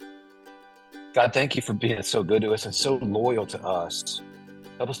 God, thank you for being so good to us and so loyal to us.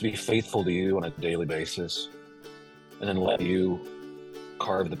 Help us to be faithful to you on a daily basis, and then let you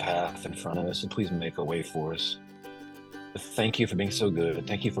carve the path in front of us, and please make a way for us. Thank you for being so good.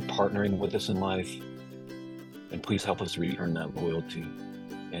 Thank you for partnering with us in life. And please help us return that loyalty.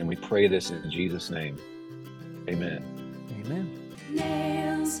 And we pray this in Jesus' name. Amen. Amen.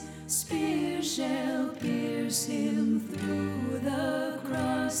 Nails, spear shall pierce him through the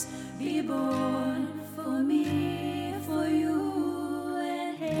cross. Be born for me, for you,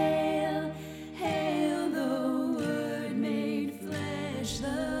 and hail, hail the Word made flesh,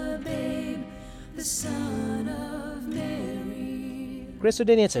 the babe, the Son of Mary. Chris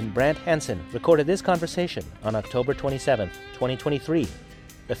Odinius and Brant Hansen recorded this conversation on October 27, 2023,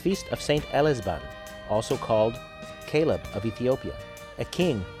 the feast of Saint Elizban, also called Caleb of Ethiopia, a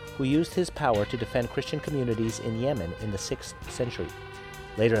king who used his power to defend Christian communities in Yemen in the 6th century.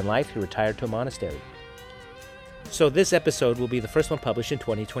 Later in life, he retired to a monastery. So this episode will be the first one published in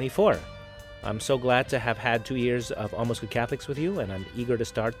 2024. I'm so glad to have had 2 years of Almost Good Catholics with you, and I'm eager to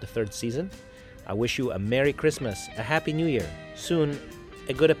start the 3rd season. I wish you a Merry Christmas, a Happy New Year, soon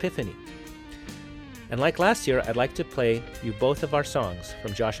a good Epiphany. And like last year, I'd like to play you both of our songs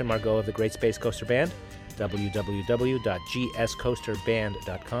from Josh and Margot of the Great Space Coaster Band,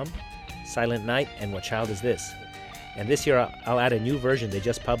 www.gscoasterband.com, Silent Night, and What Child Is This? And this year I'll add a new version they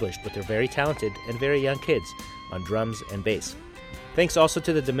just published with their very talented and very young kids on drums and bass. Thanks also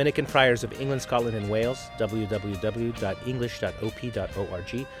to the Dominican Friars of England, Scotland, and Wales,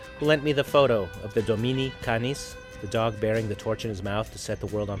 www.english.op.org, who lent me the photo of the Domini Canis, the dog bearing the torch in his mouth to set the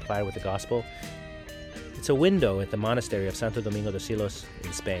world on fire with the gospel. It's a window at the monastery of Santo Domingo de Silos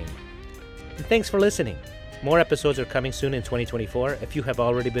in Spain. And thanks for listening. More episodes are coming soon in 2024. A few have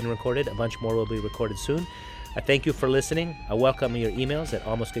already been recorded. A bunch more will be recorded soon. I thank you for listening. I welcome your emails at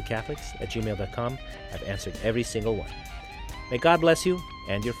almostgoodcatholics@gmail.com. I've answered every single one. May God bless you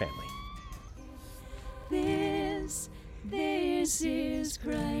and your family. This is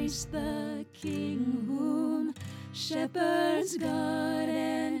Christ the King, whom shepherds guard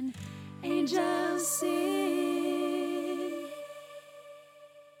and angels sing.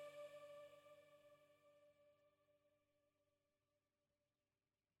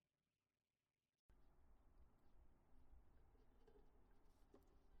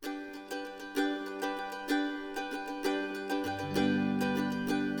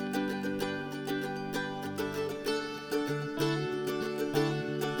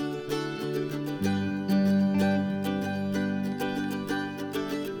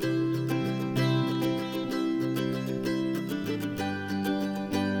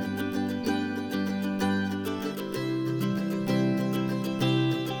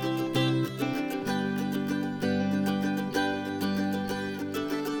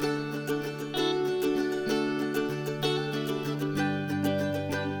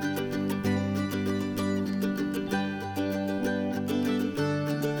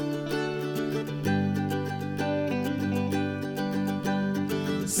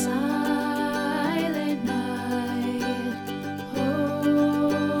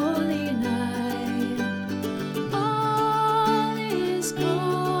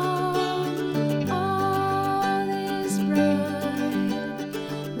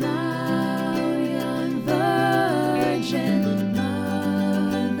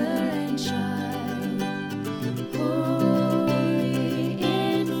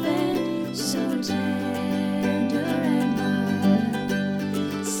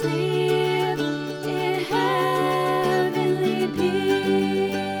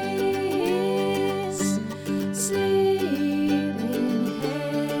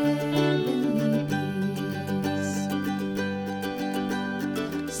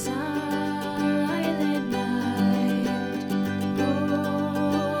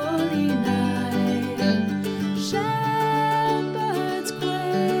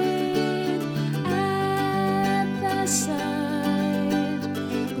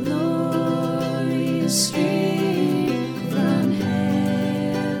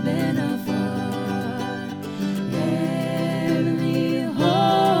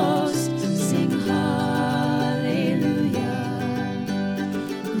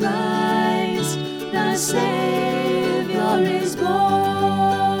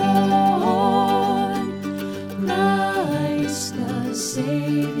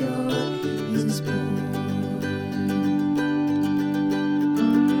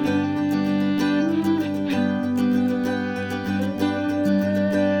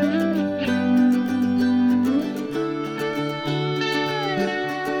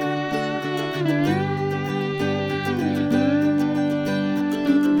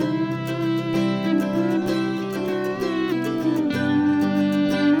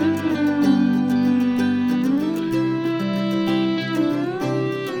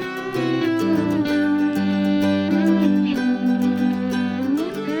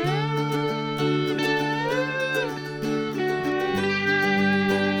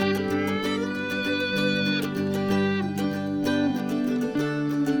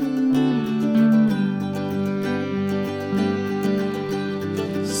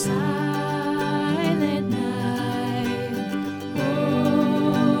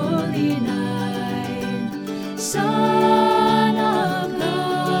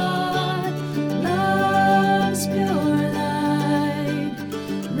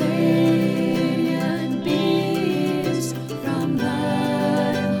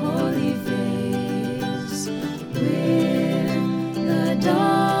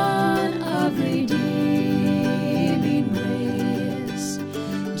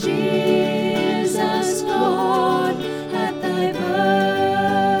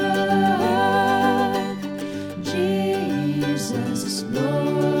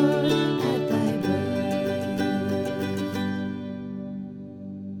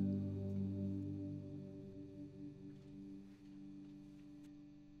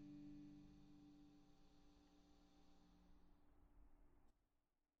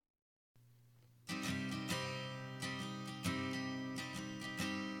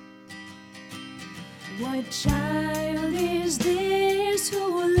 What child is this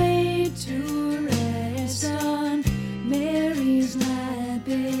who laid to rest on Mary's lap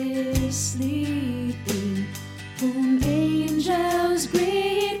is sleeping, whom angels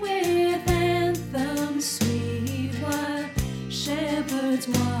greet with anthems sweet, while shepherds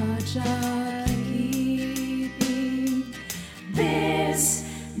watch are keeping? This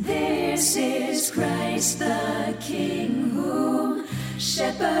is Christ the King, whom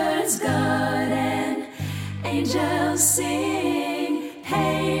shepherds guard and angels sing.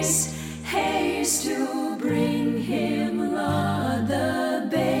 Haste, haste to bring him, Lord, the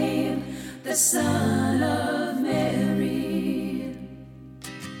babe, the Son of Mary.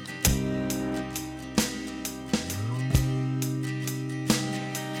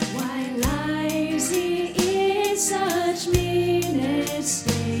 Why lies he in such mean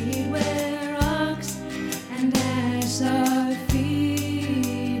estate, where ox and ass are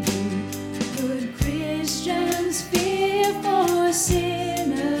feeding? Good Christians fear for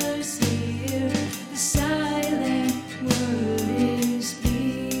sinners here, the silent word is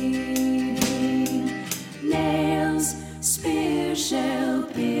pleading. Nails, spear shall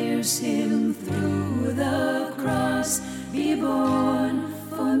pierce him through, the cross be borne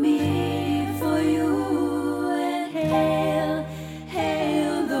for me, for you. And hail,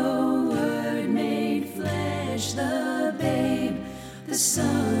 hail the Word made flesh, the babe, the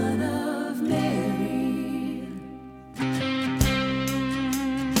Son of Mary.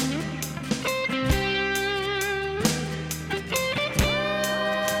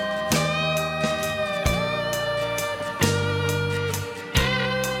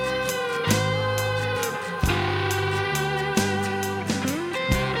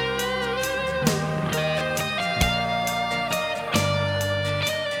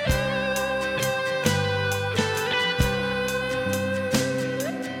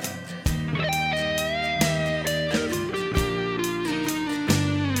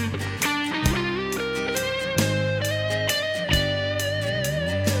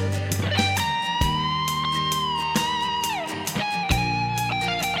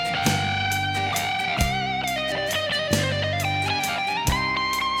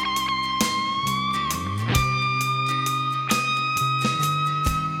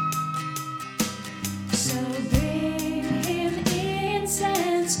 So bring him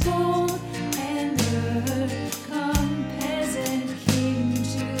incense, gold, and myrrh. Come, peasant king,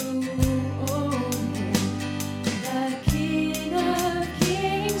 to own him. The King of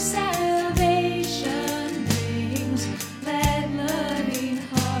kings salvation brings. Let loving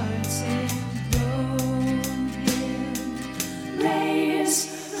hearts enthrone him.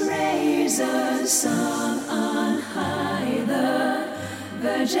 Raise a song on high. The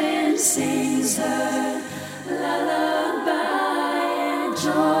Virgin sings her lullaby, and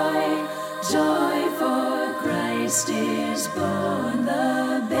joy, joy, for Christ is born,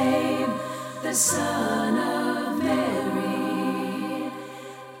 the babe, the Son of Mary.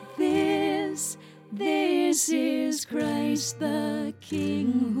 This is Christ the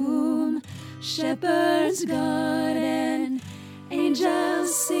King, whom shepherds guard and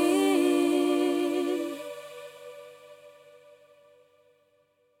angels sing.